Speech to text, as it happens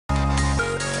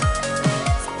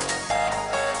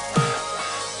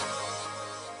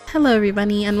Hello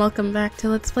everybody and welcome back to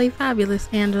Let's Play Fabulous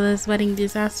Angela's Wedding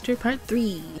Disaster Part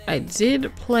 3. I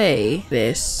did play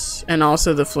this and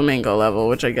also the Flamingo level,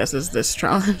 which I guess is this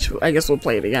challenge. I guess we'll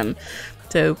play it again.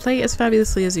 So play as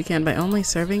fabulously as you can by only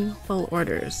serving full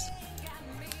orders.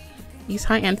 These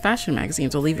high-end fashion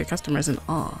magazines will leave your customers in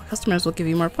awe. Customers will give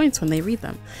you more points when they read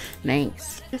them.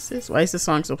 Nice. Why is this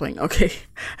song still playing? Okay.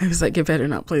 I was like, it better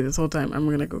not play this whole time. I'm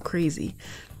gonna go crazy.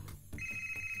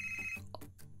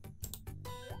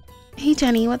 Hey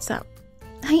Jenny, what's up?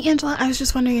 Hi Angela, I was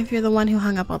just wondering if you're the one who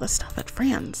hung up all the stuff at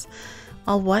Fran's.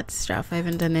 All what stuff? I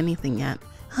haven't done anything yet.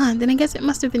 Huh, then I guess it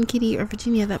must have been Kitty or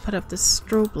Virginia that put up the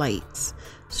strobe lights.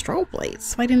 Strobe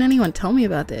lights? Why didn't anyone tell me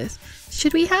about this?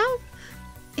 Should we have?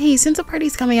 Hey, since the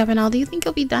party's coming up and all, do you think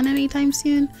you'll be done anytime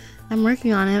soon? I'm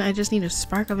working on it, I just need a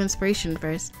spark of inspiration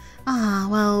first. Ah,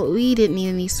 well, we didn't need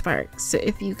any sparks, so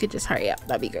if you could just hurry up,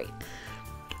 that'd be great.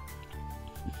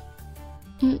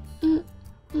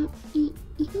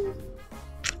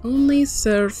 Only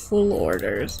serve full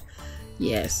orders.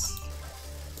 Yes.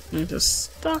 I need to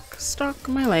stock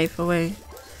my life away.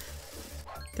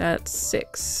 That's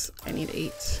 6. I need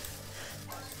 8.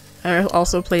 I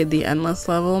also played the endless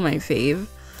level, my fave.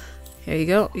 Here you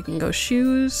go. You can go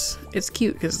shoes. It's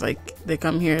cute because like they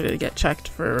come here to get checked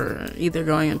for either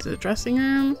going into the dressing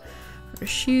room or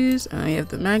shoes. And I have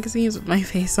the magazines with my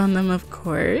face on them, of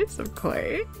course.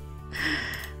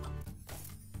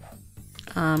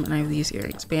 And I have these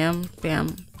earrings. Bam,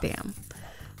 bam, bam.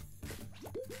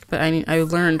 But I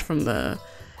learned from the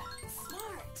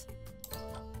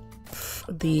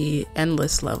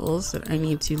endless levels that I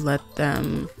need to let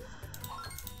them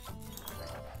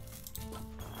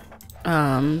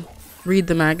read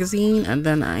the magazine, and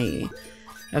then I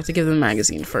have to give them the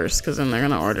magazine first, because then they're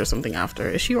gonna order something after.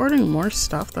 Is she ordering more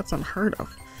stuff? That's unheard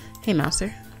of. Hey,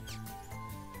 Master.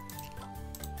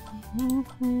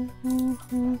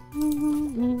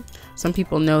 Some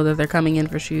people know that they're coming in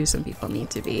for shoes, some people need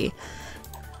to be.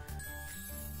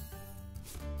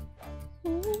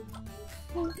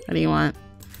 What do you want?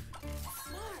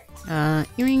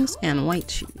 Earrings and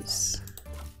white shoes.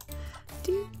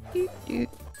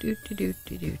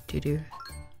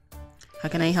 How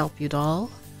can I help you, doll?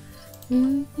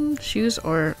 Shoes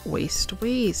or waist,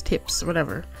 tips,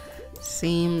 whatever.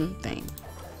 Same thing.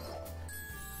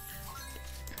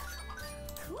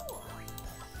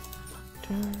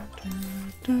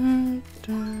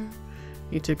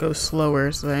 Need to go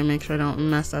slower so that I make sure I don't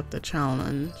mess up the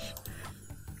challenge.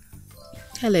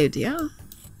 Hello, dear.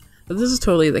 But this is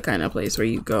totally the kind of place where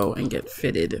you go and get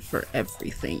fitted for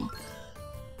everything.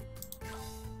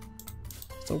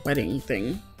 It's a wedding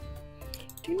thing.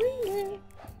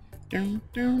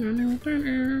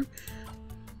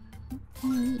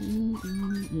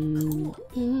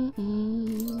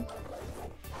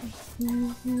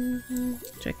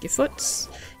 Check your foots,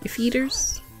 your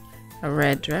feeders, a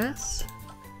red dress.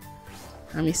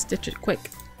 Let me stitch it quick.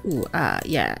 Ooh,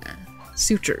 yeah.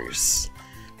 Sutures.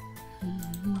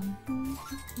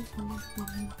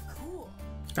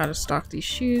 Gotta stock these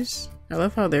shoes. I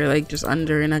love how they're like just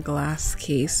under in a glass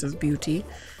case of beauty.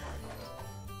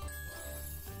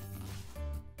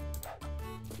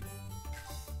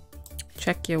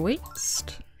 Check your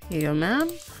waist. Here you go, ma'am.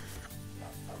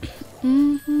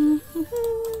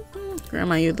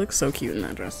 Grandma, you'd look so cute in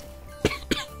that dress.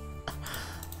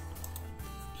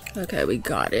 Okay, we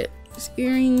got it. These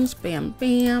earrings, bam,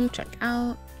 bam. Check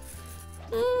out.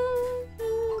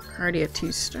 Already at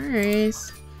 2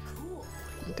 stars.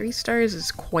 3 stars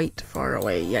is quite far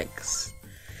away. Yikes.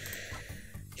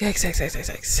 Yikes.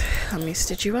 Let me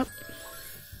stitch you up.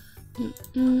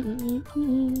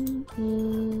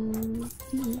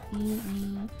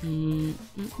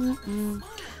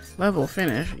 Level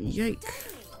finish. Yike.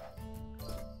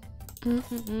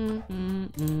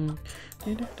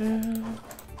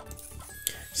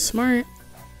 Smart.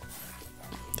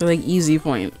 They're like easy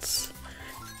points.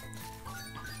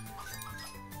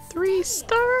 3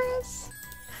 stars?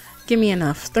 Give me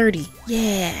enough. 30.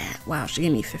 Yeah. Wow, she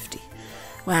gave me 50.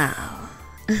 Wow.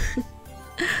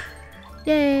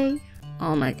 Yay.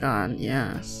 Oh my god,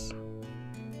 yes.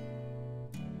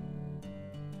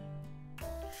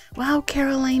 Wow,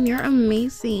 Caroline, you're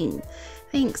amazing.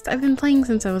 Thanks. I've been playing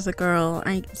since I was a girl.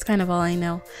 It's kind of all I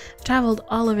know. I've traveled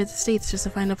all over the states just to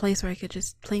find a place where I could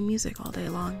just play music all day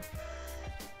long.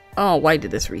 Oh, why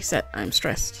did this reset? I'm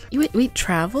stressed. Wait,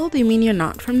 traveled? You mean you're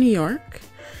not from New York?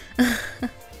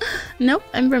 Nope,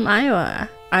 I'm from Iowa.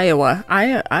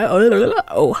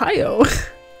 Ohio.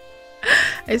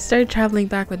 I started traveling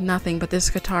back with nothing but this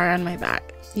guitar on my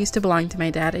back. It used to belong to my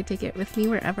dad. I take it with me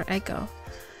wherever I go.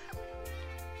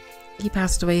 He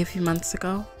passed away a few months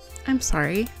ago. I'm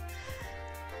sorry.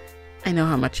 I know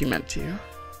how much you meant to you.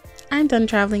 I'm done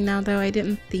traveling now, though. I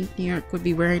didn't think New York would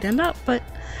be where I'd end up, but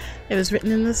it was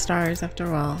written in the stars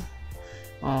after all.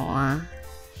 Aww.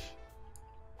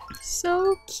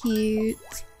 So cute.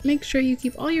 Make sure you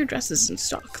keep all your dresses in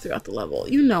stock throughout the level.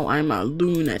 You know I'm a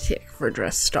lunatic for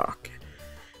dress stock.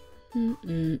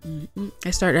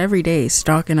 I start every day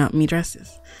stocking up me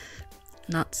dresses.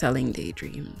 Not selling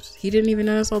daydreams. He didn't even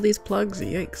notice all these plugs.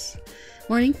 Yikes.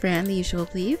 Morning, Fran. The usual,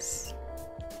 please.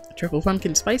 Triple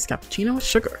pumpkin spice cappuccino with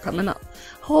sugar coming up.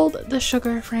 Hold the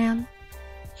sugar, Fran.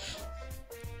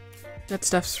 That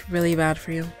stuff's really bad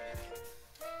for you.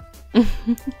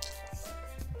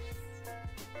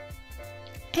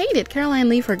 Hey, did Caroline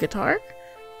leave her guitar?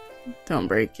 Don't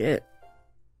break it.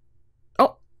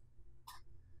 Oh.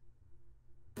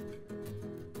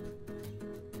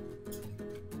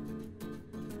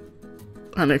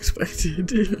 Unexpected.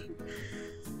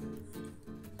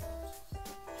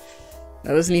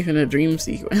 That wasn't even a dream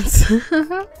sequence.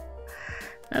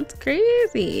 That's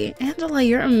crazy. Angela,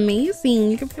 you're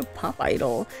amazing. You could be a pop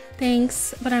idol.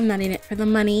 Thanks, but I'm not in it for the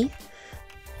money.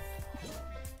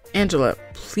 Angela,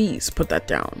 please put that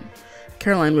down.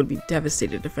 Caroline would be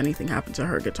devastated if anything happened to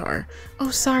her guitar.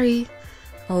 Oh, sorry.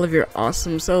 All of your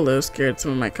awesome solos scared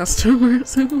some of my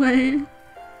customers away.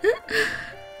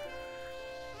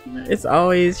 It's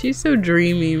always, she's so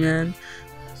dreamy, man.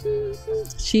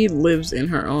 She lives in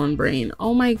her own brain.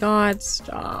 Oh my god,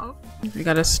 stop. We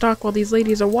gotta stalk while these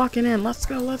ladies are walking in. Let's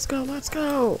go, let's go, let's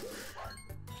go.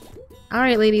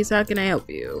 Alright, ladies, how can I help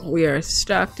you? We are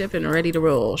stocked up and ready to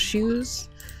roll. Shoes?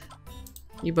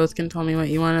 You both can tell me what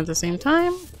you want at the same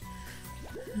time.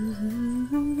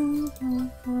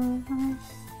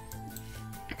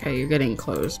 Okay, you're getting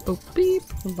close. Boop, beep,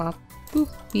 bop, boop,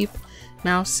 beep.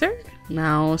 Mouse, sir.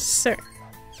 Mouse, sir.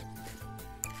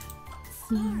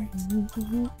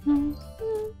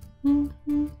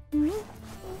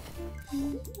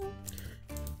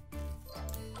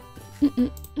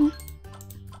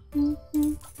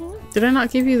 Did I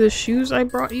not give you the shoes I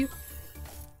brought you?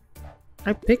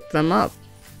 I picked them up.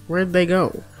 Where'd they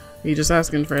go? Are you just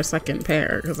asking for a second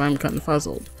pair? Because I'm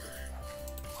confuzzled.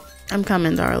 I'm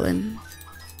coming, darling.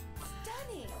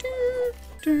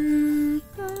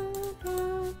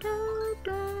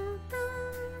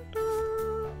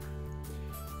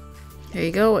 Here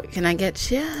you go. What can I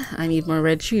get you? I need more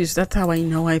red shoes. That's how I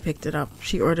know I picked it up.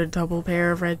 She ordered double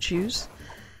pair of red shoes.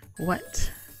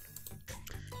 What?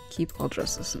 Keep all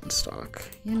dresses in stock.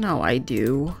 You know I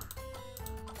do.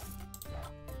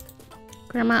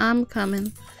 Grandma, I'm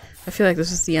coming. I feel like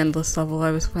this is the endless level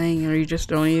I was playing, or you just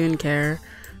don't even care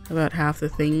about half the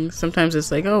things. Sometimes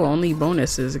it's like, oh, only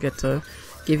bonuses get to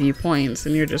give you points,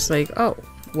 and you're just like, oh,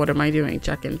 what am I doing?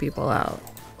 Checking people out.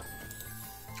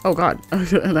 Oh god,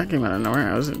 that came out of nowhere.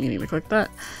 I wasn't meaning to click that.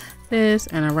 This,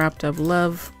 and a wrapped up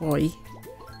love. Oi.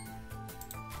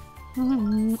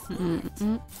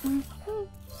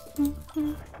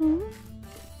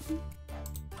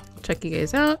 Check you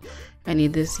guys out. I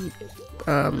need this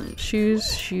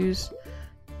shoes.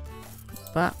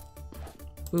 But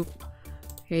oop.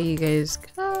 Here you guys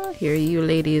go. Here you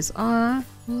ladies are.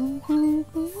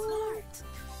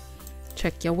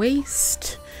 Check your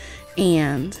waist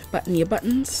and button your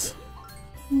buttons.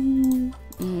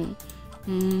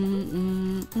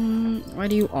 Why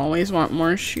do you always want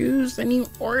more shoes than you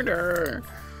order?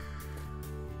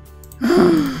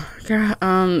 Sarah?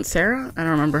 I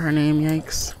don't remember her name,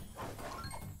 yikes.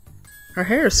 Her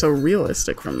hair is so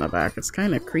realistic from the back, it's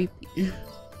kind of creepy.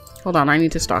 Hold on, I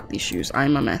need to stock these shoes.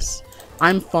 I'm a mess.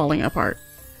 I'm falling apart.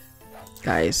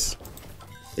 Guys,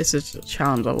 this is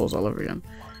challenge levels all over again.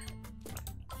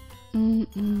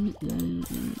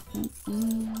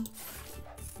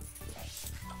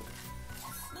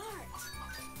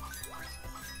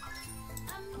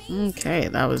 Okay,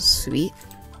 that was sweet.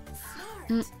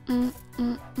 Here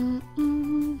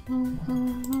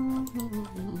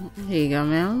you go,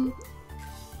 ma'am.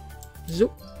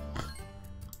 Zoop.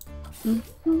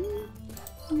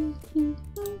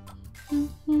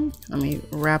 Let me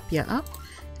wrap you up.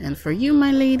 And for you,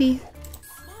 my lady,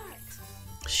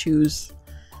 shoes.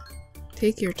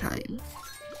 Take your time.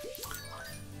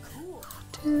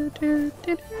 You're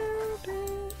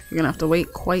gonna have to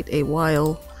wait quite a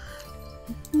while.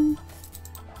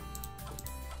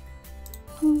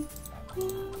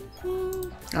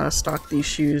 Gotta stock these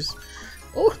shoes.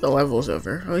 Oh, the level's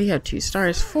over. Oh, he had 2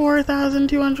 stars.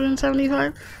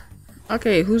 4,275.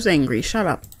 Okay, who's angry? Shut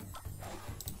up.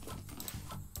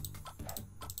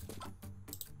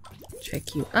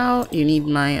 Check you out. You need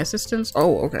my assistance?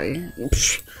 Oh, okay.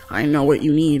 Psh, I know what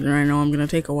you need, and I know I'm gonna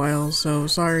take a while, so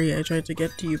sorry I tried to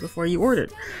get to you before you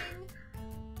ordered.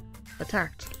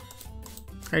 Attacked.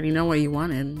 I already know what you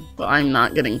wanted. But I'm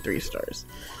not getting 3 stars.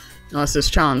 Unless this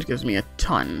challenge gives me a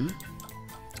ton.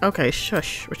 Okay,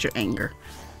 shush with your anger.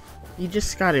 You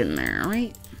just got in there,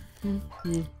 right?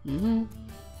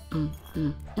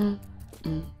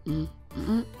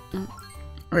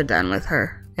 We're done with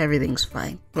her. Everything's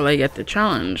fine. Will I get the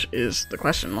challenge is the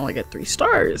question. Will I get 3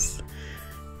 stars?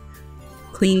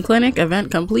 Clean clinic, event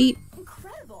complete.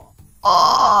 Incredible.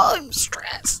 Oh, I'm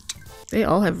stressed. They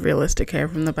all have realistic hair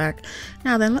from the back.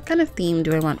 Now then, what kind of theme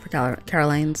do I want for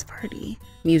Caroline's party?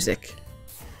 Music.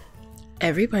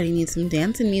 Everybody needs some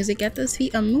dance and music. Get those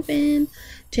feet a moving.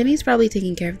 Jenny's probably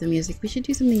taking care of the music. We should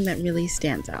do something that really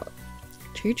stands out.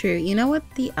 True, true. You know what?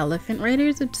 The elephant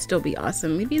riders would still be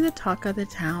awesome. We'd be the talk of the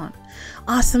town.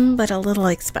 Awesome, but a little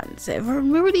expensive. Or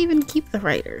where would even keep the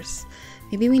riders?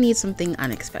 Maybe we need something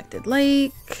unexpected,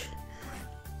 like...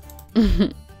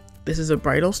 This is a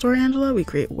bridal store, Angela? We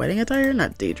create wedding attire,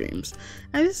 not daydreams.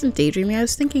 I wasn't daydreaming, I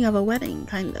was thinking of a wedding,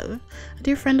 kind of. A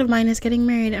dear friend of mine is getting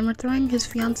married and we're throwing his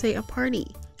fiancé a party.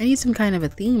 I need some kind of a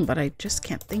theme, but I just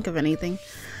can't think of anything.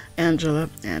 Angela.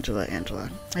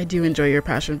 I do enjoy your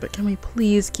passion, but can we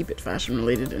please keep it fashion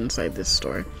related inside this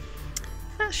store?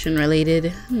 Fashion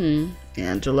related?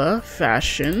 Angela,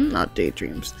 fashion, not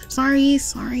daydreams. Sorry.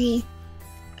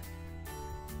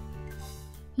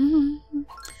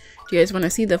 Do you guys want to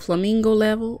see the Flamingo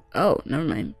level? Oh, never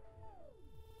mind.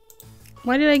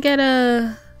 Why did I get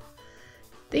a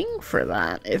thing for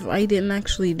that if I didn't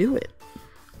actually do it?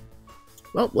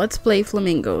 Well, let's play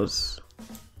Flamingos.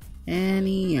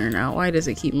 Any year now. Why does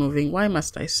it keep moving? Why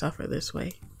must I suffer this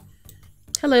way?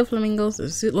 Hello, Flamingos.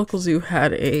 The local zoo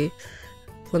had a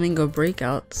Flamingo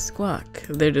breakout squawk.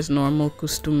 They're just normal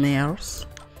customers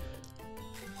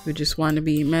who just want to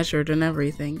be measured and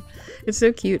everything. It's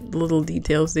so cute, the little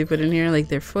details they put in here, like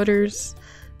their footers.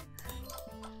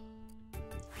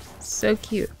 So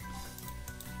cute.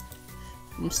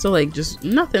 I'm still like, just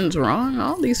nothing's wrong.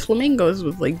 All these flamingos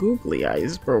with like googly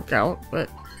eyes broke out, but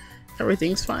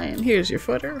everything's fine. Here's your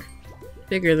footer.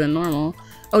 Bigger than normal.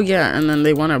 Oh yeah, and then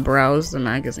they want to browse the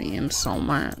magazine so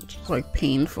much. It's like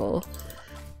painful.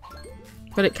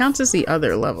 But it counts as the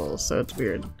other level, so it's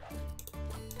weird.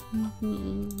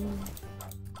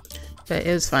 But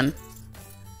it was fun.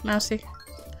 Mousy.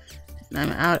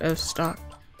 I'm out of stock.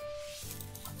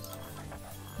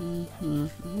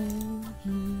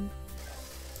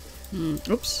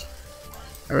 Oops.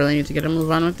 I really need to get a move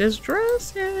on with this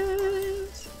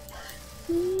dresses.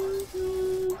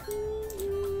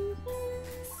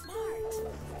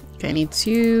 Okay, I need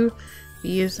 2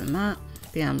 these and that.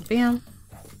 Bam, bam.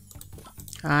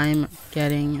 I'm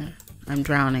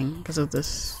drowning because of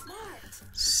this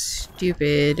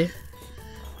stupid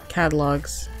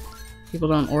catalogs. People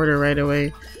don't order right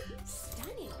away.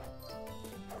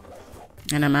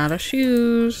 And I'm out of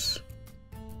shoes.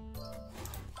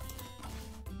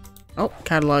 Oh,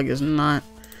 catalog is not.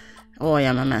 Oh, I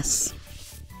am a mess.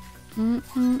 I'm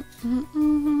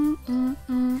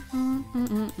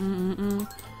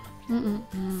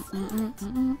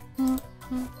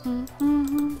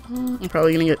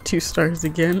probably gonna get 2 stars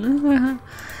again.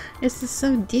 This is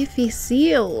so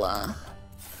difficile.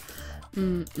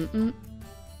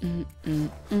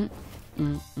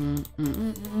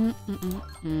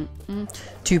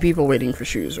 2 people waiting for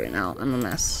shoes right now. I'm a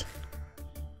mess.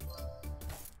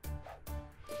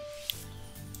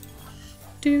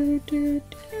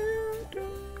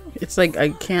 It's like I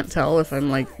can't tell if I'm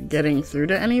like getting through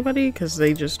to anybody because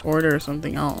they just order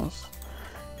something else.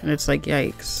 And it's like,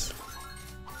 yikes.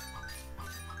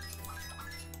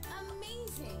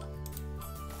 Amazing.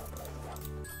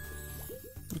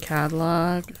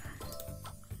 Catalog.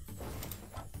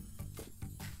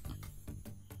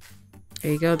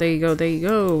 There you go, there you go, there you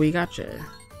go. We gotcha.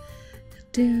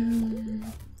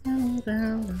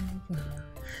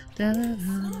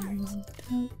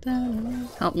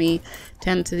 Help me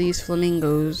tend to these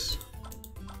flamingos.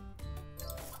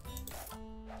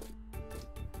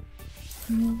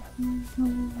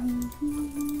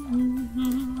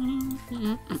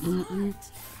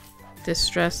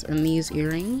 Distress in these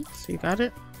earrings. You got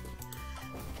it?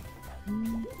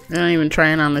 They're not even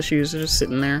trying on the shoes, they're just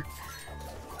sitting there.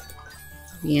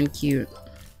 Being cute.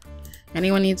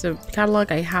 Anyone needs a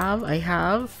catalog? I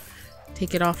have.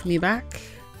 Take it off me back.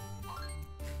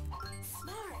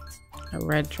 A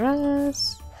red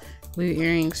dress. Blue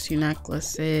earrings, 2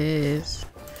 necklaces.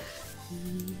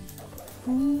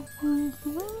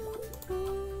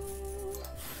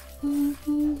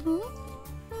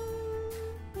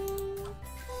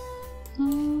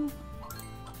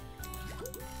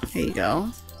 Here you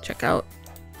go. Check out.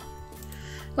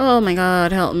 Oh my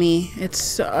god, help me.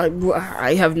 It's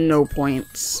I have no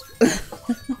points.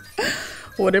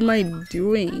 What am I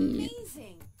doing?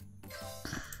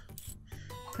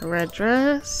 A red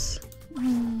dress?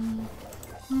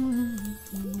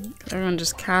 Everyone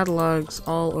just catalogs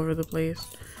all over the place.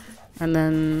 And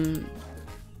then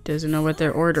doesn't know what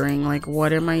they're ordering. Like,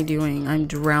 what am I doing? I'm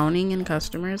drowning in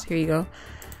customers. Here you go.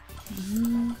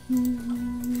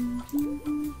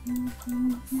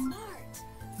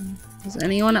 Does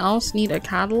anyone else need a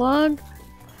catalog?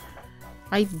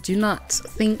 I do not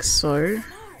think so.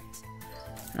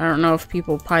 I don't know if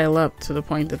people pile up to the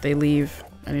point that they leave.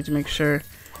 I need to make sure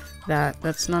that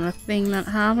that's not a thing that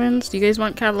happens. Do you guys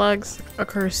want catalogs? I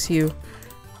curse you.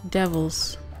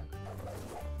 Devils.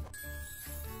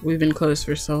 We've been closed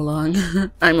for so long.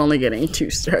 I'm only getting 2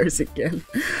 stars again.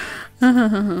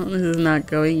 This is not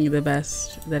going the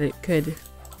best that it could.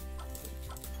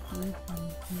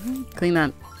 Clean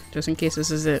that just in case this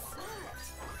is it.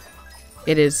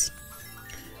 It is.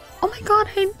 Oh my god,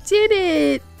 I did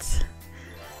it!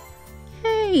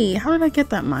 Hey, how did I get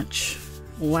that much?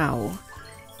 Wow.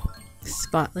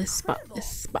 Spotless, spotless,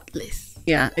 spotless.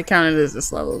 Yeah, it counted as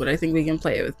this level, but I think we can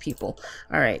play it with people.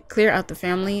 Alright, clear out the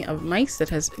family of mice that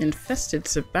has infested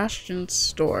Sebastian's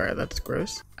store. That's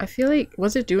gross. I feel like,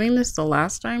 was it doing this the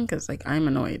last time? Because, like, I'm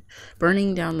annoyed.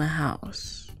 Burning down the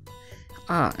house.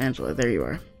 Ah, Angela, there you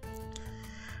are.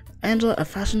 Angela, a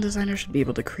fashion designer should be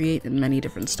able to create in many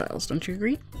different styles. Don't you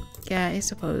agree? Yeah, I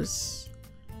suppose.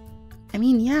 I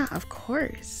mean, yeah, of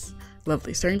course.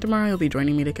 Lovely. Starting tomorrow, you'll be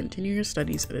joining me to continue your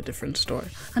studies at a different store.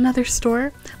 Another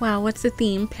store? Wow, what's the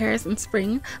theme? Paris in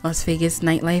spring? Las Vegas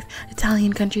nightlife?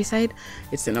 Italian countryside?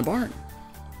 It's in a barn.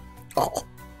 Oh.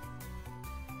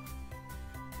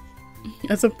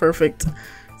 That's a perfect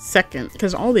second,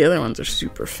 because all the other ones are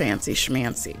super fancy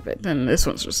schmancy, but then this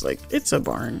one's just like, it's a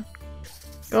barn.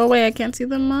 Go away, I can't see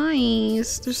the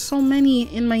mice. There's so many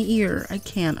in my ear. I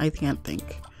can't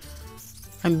think.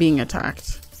 I'm being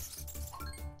attacked.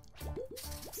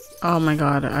 Oh my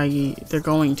god, they're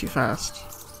going too fast.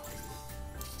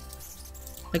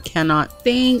 I cannot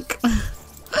think.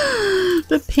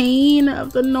 The pain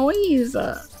of the noise.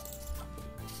 Oh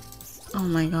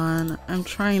my god, I'm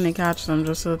trying to catch them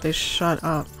just so that they shut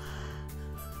up.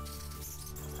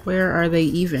 Where are they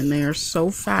even? They are so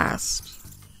fast.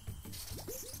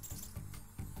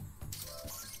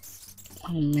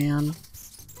 Oh man.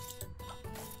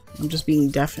 I'm just being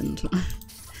deafened.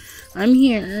 I'm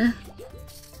here.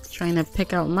 Trying to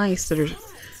pick out mice that are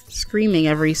screaming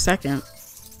every second.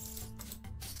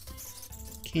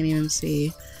 Can't even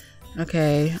see.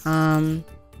 Okay,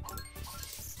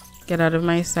 get out of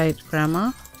my sight,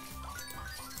 Grandma.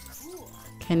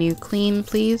 Can you clean,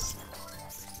 please?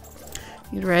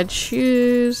 Need red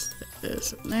shoes.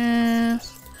 This and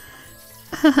this.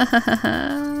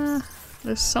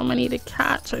 There's so many to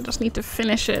catch. I just need to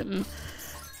finish it and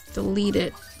delete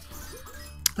it.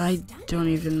 I don't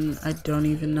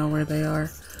even know where they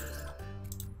are.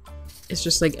 It's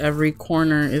just like every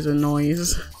corner is a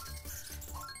noise.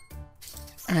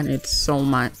 And it's so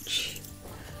much.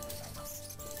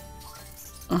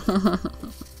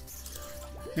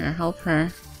 Here, help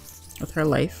her with her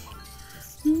life.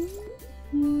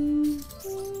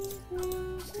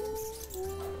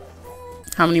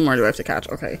 How many more do I have to catch?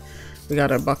 Okay, we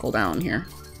gotta buckle down here.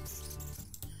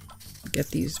 Get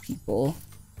these people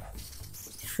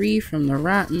free from the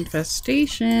rat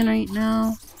infestation right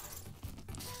now.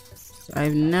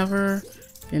 I've never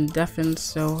been deafened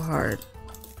so hard.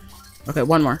 Okay,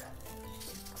 one more.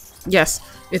 Yes,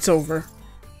 it's over.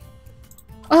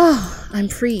 Oh, I'm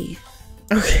free.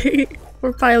 Okay,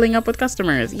 we're piling up with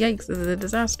customers. Yikes, this is a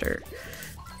disaster.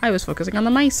 I was focusing on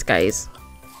the mice, guys.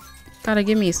 Gotta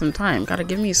give me some time. Gotta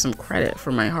give me some credit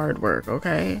for my hard work,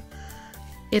 okay?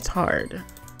 It's hard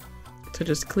to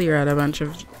just clear out a bunch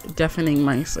of deafening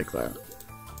mice like that.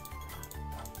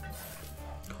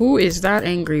 Who is that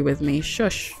angry with me?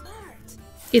 Shush.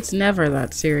 It's never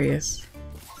that serious.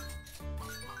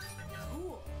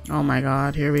 Oh my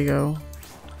god, here we go.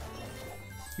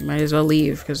 You might as well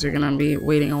leave because you're gonna be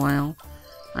waiting a while.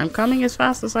 I'm coming as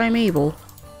fast as I'm able.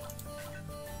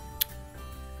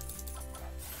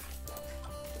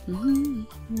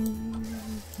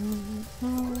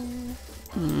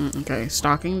 Okay,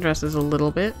 stocking dresses a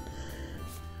little bit.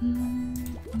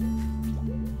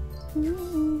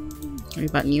 Let me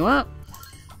button you up.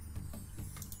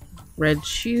 Red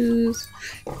shoes.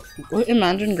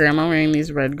 Imagine Grandma wearing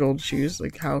these red gold shoes.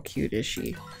 Like, how cute is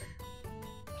she?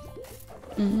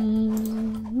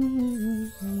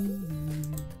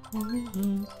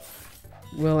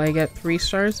 Will I get 3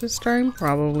 stars this time?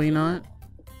 Probably not.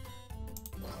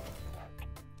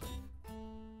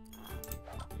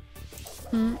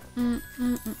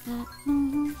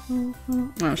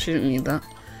 Oh, she didn't need that.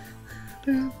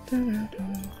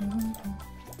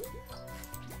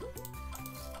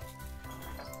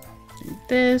 Need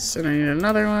this, and I need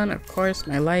another one. Of course,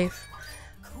 my life.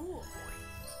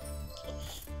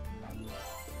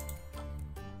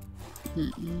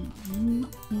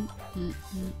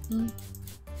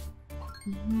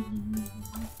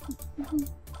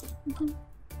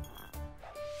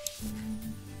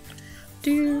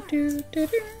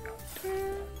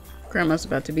 Grandma's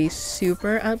about to be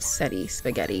super upsetty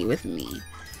spaghetti with me.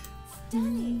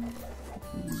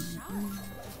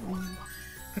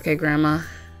 Okay, Grandma,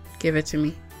 give it to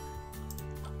me.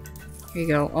 Here you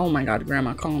go. Oh my god,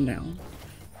 Grandma, calm down.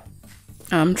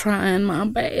 I'm trying my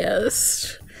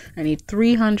best. I need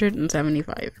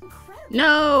 375.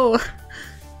 No!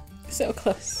 So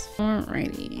close.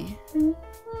 Alrighty.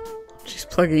 She's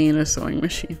plugging in a sewing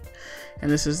machine. And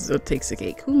this is what takes the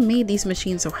cake. Who made these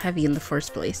machines so heavy in the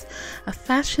first place? A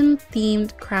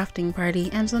fashion-themed crafting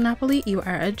party. Angela Napoli, you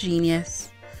are a genius.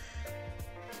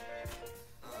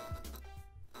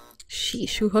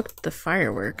 Sheesh, who hooked the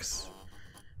fireworks?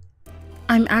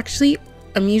 I'm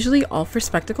usually all for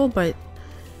spectacle, but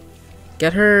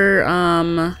get her,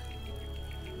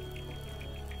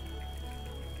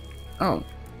 oh.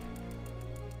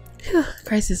 Whew,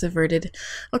 crisis averted.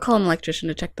 I'll call an electrician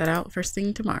to check that out first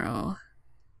thing tomorrow.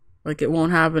 Like it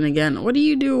won't happen again. What are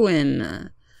you doing,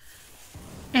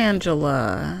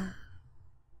 Angela?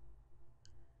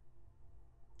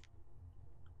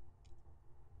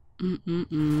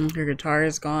 Her guitar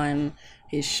is gone.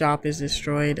 His shop is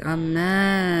destroyed. A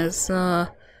mess.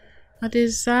 A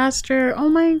disaster. Oh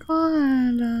my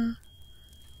god.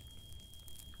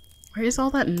 Where is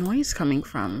all that noise coming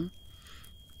from?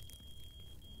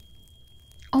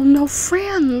 Oh no,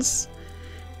 Franz!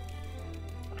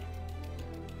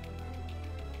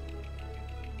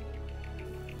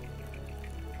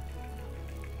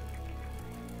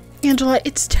 Angela,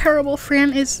 it's terrible.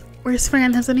 Where's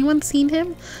Fran? Has anyone seen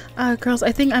him? Girls,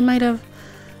 I think I might have...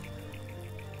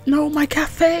 No, my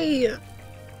cafe!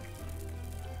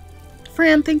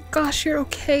 Fran, thank gosh you're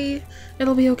okay.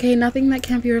 It'll be okay. Nothing that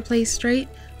can't be replaced, right?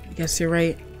 I guess you're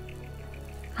right.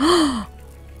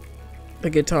 The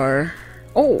guitar.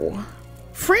 Oh!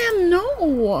 Fran,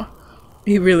 no!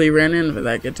 He really ran in for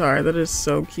that guitar. That is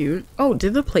so cute. Oh,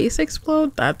 did the place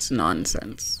explode? That's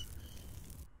nonsense.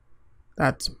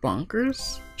 That's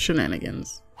bonkers.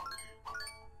 Shenanigans.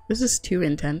 This is too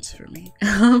intense for me.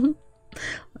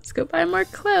 Let's go buy more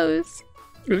clothes.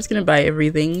 We're just gonna buy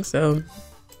everything, so...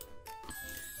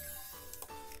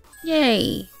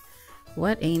 Yay!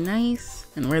 What a nice...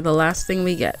 And we're the last thing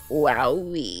we get.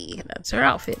 Wowee! That's our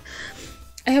outfit.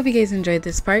 I hope you guys enjoyed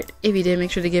this part. If you did,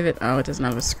 make sure to give it... Oh, it doesn't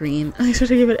have a screen. Make sure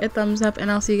to give it a thumbs up, and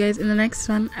I'll see you guys in the next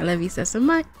one. I love you so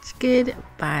much.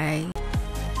 Goodbye.